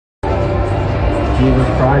Jesus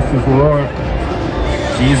Christ is Lord.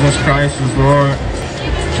 Jesus Christ is Lord.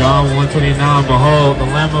 John 1:29, behold, the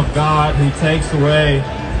Lamb of God who takes away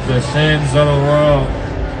the sins of the world.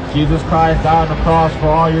 Jesus Christ died on the cross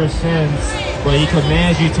for all your sins, but he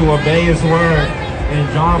commands you to obey his word. In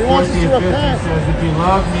John 14:15 says, if you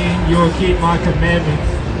love me, you will keep my commandments.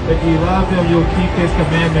 If you love him, you'll keep his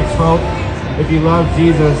commandments, folks. If you love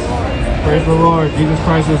Jesus, praise the Lord. Jesus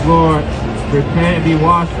Christ is Lord. Repent and be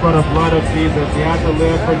washed by the blood of Jesus. We have to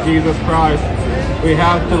live for Jesus Christ. We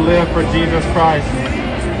have to live for Jesus Christ.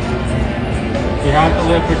 We have to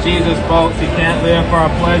live for Jesus, folks. We can't live for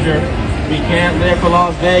our pleasure. We can't live for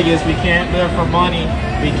Las Vegas. We can't live for money.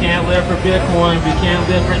 We can't live for Bitcoin. We can't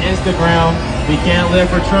live for Instagram. We can't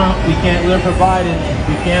live for Trump. We can't live for Biden.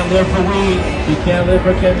 We can't live for weed. We can't live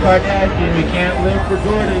for Kim Kardashian. We can't live for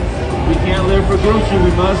Jordan. We can't live for Gucci.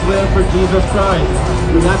 We must live for Jesus Christ.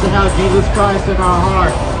 We have to have Jesus Christ in our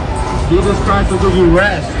heart. Jesus Christ will give you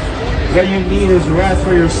rest. What you need is rest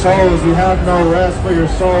for your souls. You have no rest for your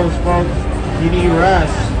souls, folks. You need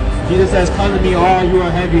rest. Jesus says, come to me all you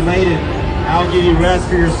are heavy laden. I'll give you rest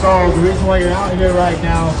for your souls. The reason why you're out here right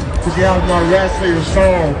now is because you have no rest for your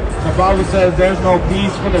soul. The Bible says there's no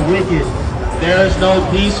peace for the wicked. There is no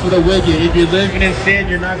peace for the wicked. If you're living in sin,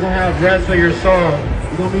 you're not going to have rest for your soul.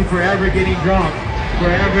 You're going to be forever getting drunk,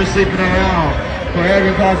 forever sleeping around,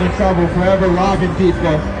 forever causing trouble, forever robbing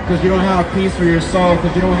people, because you don't have peace for your soul,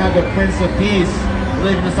 because you don't have the Prince of Peace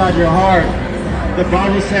living inside your heart. The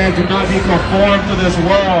Bible says, do not be conformed to this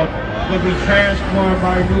world, but be transformed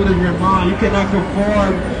by renewing your mind. You cannot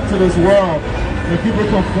conform to this world. When people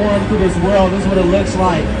conform to this world, this is what it looks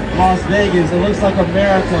like. Las Vegas, it looks like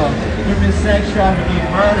America. Human sex trafficking,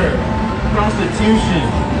 murder, prostitution.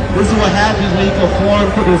 This is what happens when you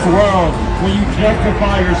conform to this world, when you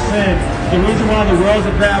justify your sin. The reason why the world's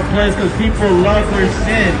a bad place is because people love their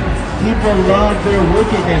sin. People love their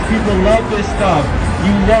wickedness. People love this stuff.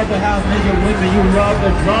 You love to have naked women. You love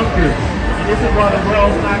the drunkards. And this is why the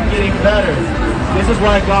world's not getting better. This is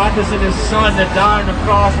why God has sent his son to die on the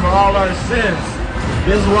cross for all our sins.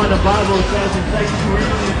 This is why the Bible says in 2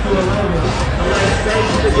 Corinthians 2:11, let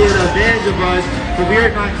Satan to be an avenge of us, for we are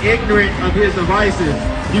not ignorant of his devices.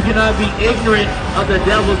 You cannot be ignorant of the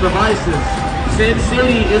devil's devices. Sin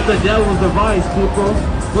City is the devil's device, people.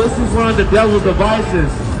 This is one of the devil's devices.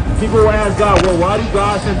 People will ask God, well, why did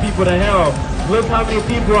God send people to hell? Look how many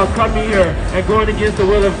people are coming here and going against the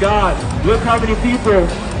will of God. Look how many people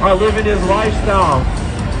are living this lifestyle.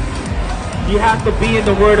 You have to be in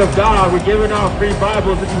the Word of God. We're giving out free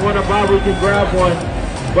Bibles. If you want a Bible, you can grab one.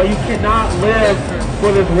 But you cannot live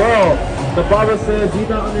for this world. The Bible says, do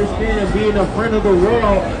not understand being a friend of the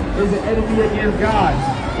world is an enemy against God.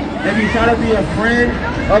 If you try to be a friend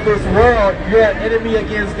of this world, you're an enemy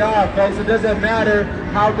against God, folks. It doesn't matter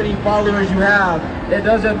how many followers you have. It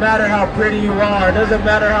doesn't matter how pretty you are. It doesn't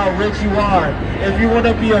matter how rich you are. If you want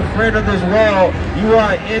to be a friend of this world, you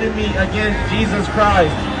are an enemy against Jesus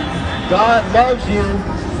Christ. God loves you.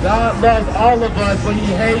 God loves all of us, but he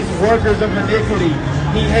hates workers of iniquity.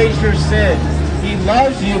 He hates your sin. He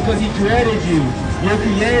loves you because he created you. You're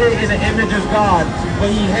created in the image of God,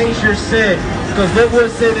 but he hates your sin. Because look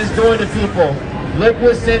what sin is doing to people. Look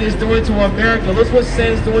what sin is doing to America. Look what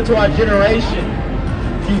sin is doing to our generation.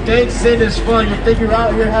 You think sin is fun. You think you're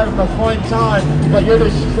out here having a fun time, but you're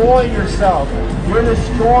destroying yourself. You're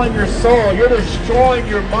destroying your soul. You're destroying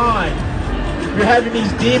your mind. You're having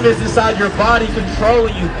these demons inside your body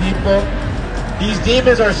controlling you, people. These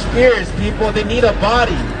demons are spirits, people. They need a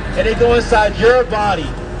body, and they go inside your body.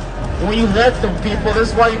 When you let them, people, this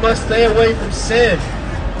is why you must stay away from sin.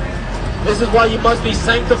 This is why you must be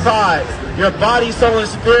sanctified. Your body, soul, and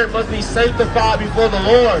spirit must be sanctified before the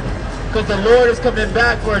Lord. Because the Lord is coming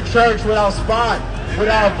back for a church without spot,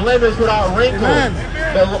 without blemish, without wrinkle.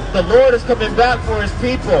 The Lord is coming back for his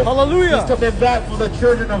people. Hallelujah. He's coming back for the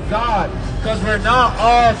children of God. Because we're not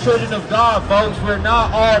all children of God, folks. We're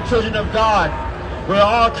not all children of God. We're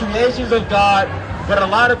all creations of God. But a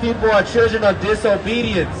lot of people are children of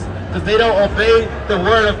disobedience. Because they don't obey the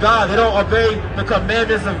word of God. They don't obey the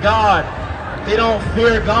commandments of God. They don't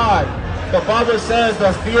fear God. The Bible says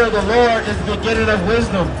the fear of the Lord is the beginning of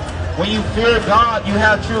wisdom. When you fear God, you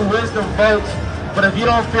have true wisdom, folks. But if you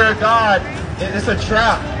don't fear God, it's a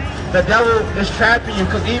trap. The devil is trapping you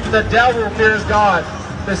because even the devil fears God.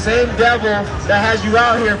 The same devil that has you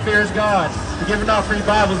out here fears God. We're giving out free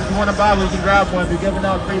Bibles. If you want a Bible, you can grab one. We're giving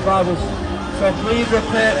out free Bibles. So please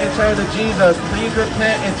repent and turn to Jesus. Please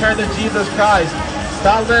repent and turn to Jesus Christ.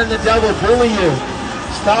 Stop letting the devil bully you.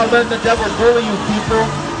 Stop letting the devil bully you, people.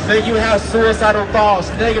 Make you have suicidal thoughts,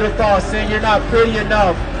 negative thoughts, saying you're not pretty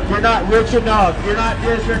enough, you're not rich enough, you're not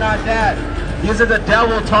this, you're not that. These are the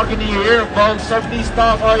devil talking to your ear, folks. Some of these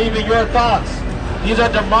thoughts are even your thoughts. These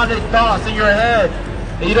are demonic thoughts in your head.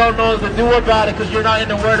 And you don't know what to do about it because you're not in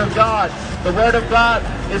the Word of God. The Word of God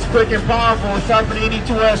is quick and powerful. It's sharper than any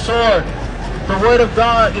two-edged sword. The Word of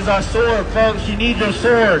God is our sword, folks. You need your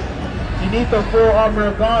sword. You need the full armor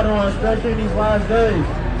of God on, especially in these last days.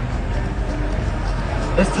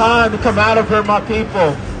 It's time to come out of her, my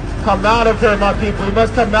people. Come out of her, my people. You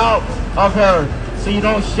must come out of her so you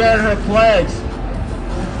don't share her plagues.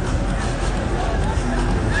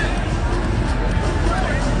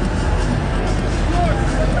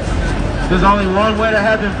 There's only one way to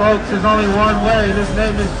heaven, folks. There's only one way, and his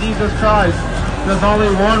name is Jesus Christ. There's only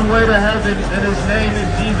one way to heaven, and his name is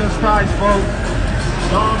Jesus Christ, folks.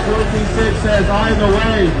 John 14:6 says, I am the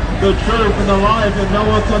way, the truth, and the life, and no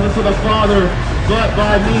one comes to the Father but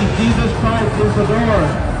by me. Jesus Christ is the door.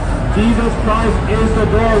 Jesus Christ is the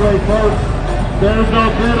doorway, folks. There is no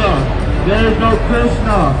Buddha. There is no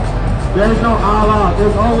Krishna. There is no Allah.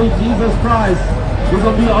 There's only Jesus Christ.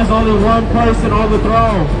 There's only one person on the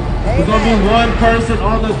throne. There's going to be one person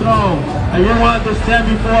on the throne. And you want to stand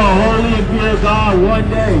before a holy and pure God one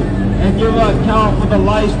day and give an account for the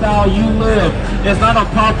lifestyle you live. It's not a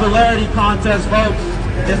popularity contest, folks.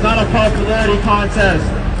 It's not a popularity contest.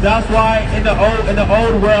 That's why in the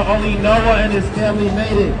old world, only Noah and his family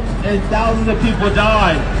made it. And thousands of people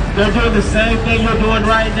died. They're doing the same thing you're doing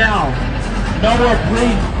right now. Noah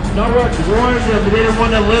preached. Noah warned them, but they didn't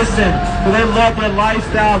want to listen. But they loved their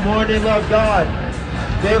lifestyle more than they loved God.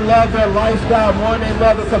 They love their lifestyle more than they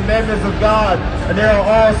love the commandments of God. And they are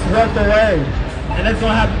all swept away. And it's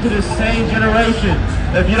going to happen to the same generation.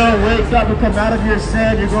 If you don't wake up and come out of your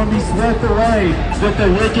sin, you're going to be swept away with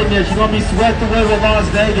the wickedness. You're going to be swept away with Las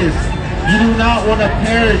Vegas. You do not want to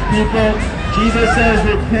perish, people. Jesus says,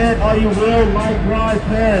 repent or you will likewise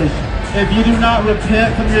perish. If you do not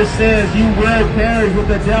repent from your sins, you will perish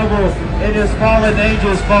with the devil and his fallen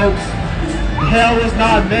angels, folks. Hell was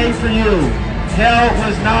not made for you. Hell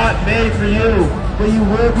was not made for you. But you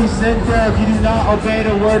will be sent there if you do not obey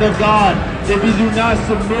the word of God. If you do not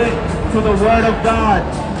submit to the word of God,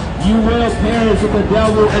 you will perish with the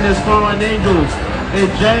devil and his fallen angels.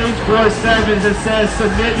 In James 4:7 it says,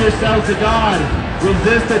 submit yourselves to God.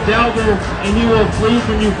 Resist the devil and he will flee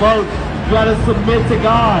from you, folks. You got to submit to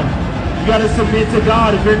God. You got to submit to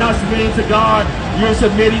God. If you're not submitting to God, you're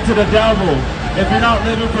submitting to the devil. If you're not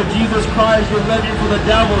living for Jesus Christ, you're living for the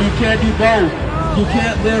devil. You can't do both. You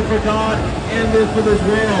can't live for God and live for this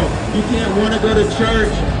world. You can't want to go to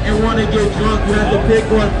church and want to get drunk. You have to pick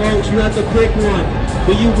one, folks. You have to pick one.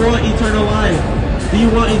 Do you want eternal life? Do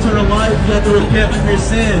you want eternal life? You have to repent of your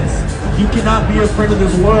sins. You cannot be a friend of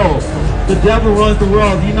this world. The devil runs the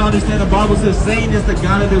world. Do you not understand? The Bible says Satan is the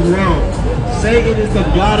God of this world. Satan is the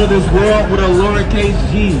God of this world with a lowercase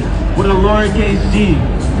g. With a lowercase g.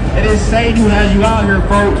 It is Satan who has you out here,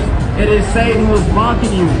 folks. It is Satan who is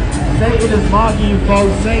mocking you. Satan is mocking you,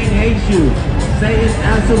 folks. Satan hates you. Satan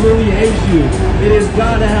absolutely hates you. It is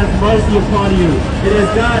God that has mercy upon you. It is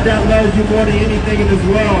God that loves you more than anything in this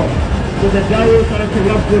world. But the devil is trying to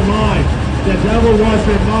corrupt your mind. The devil wants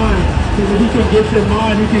your mind. Because if he can get your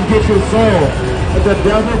mind, he can get your soul. If the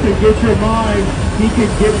devil can get your mind, he can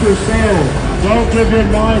get your soul. Don't give your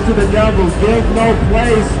mind to the devil. Give no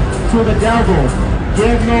place to the devil.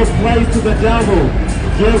 Give no place to the devil.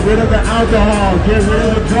 Get rid of the alcohol. Get rid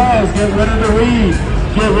of the drugs. Get rid of the weed.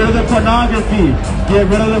 Get rid of the pornography. Get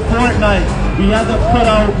rid of the Fortnite. We have to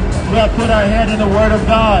put our head in the Word of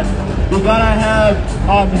God. We gotta have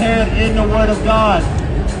our head in the Word of God.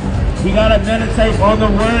 We gotta meditate on the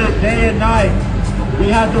Word day and night. We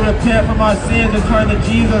have to repent from our sins and turn to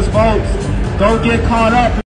Jesus, folks. Don't get caught up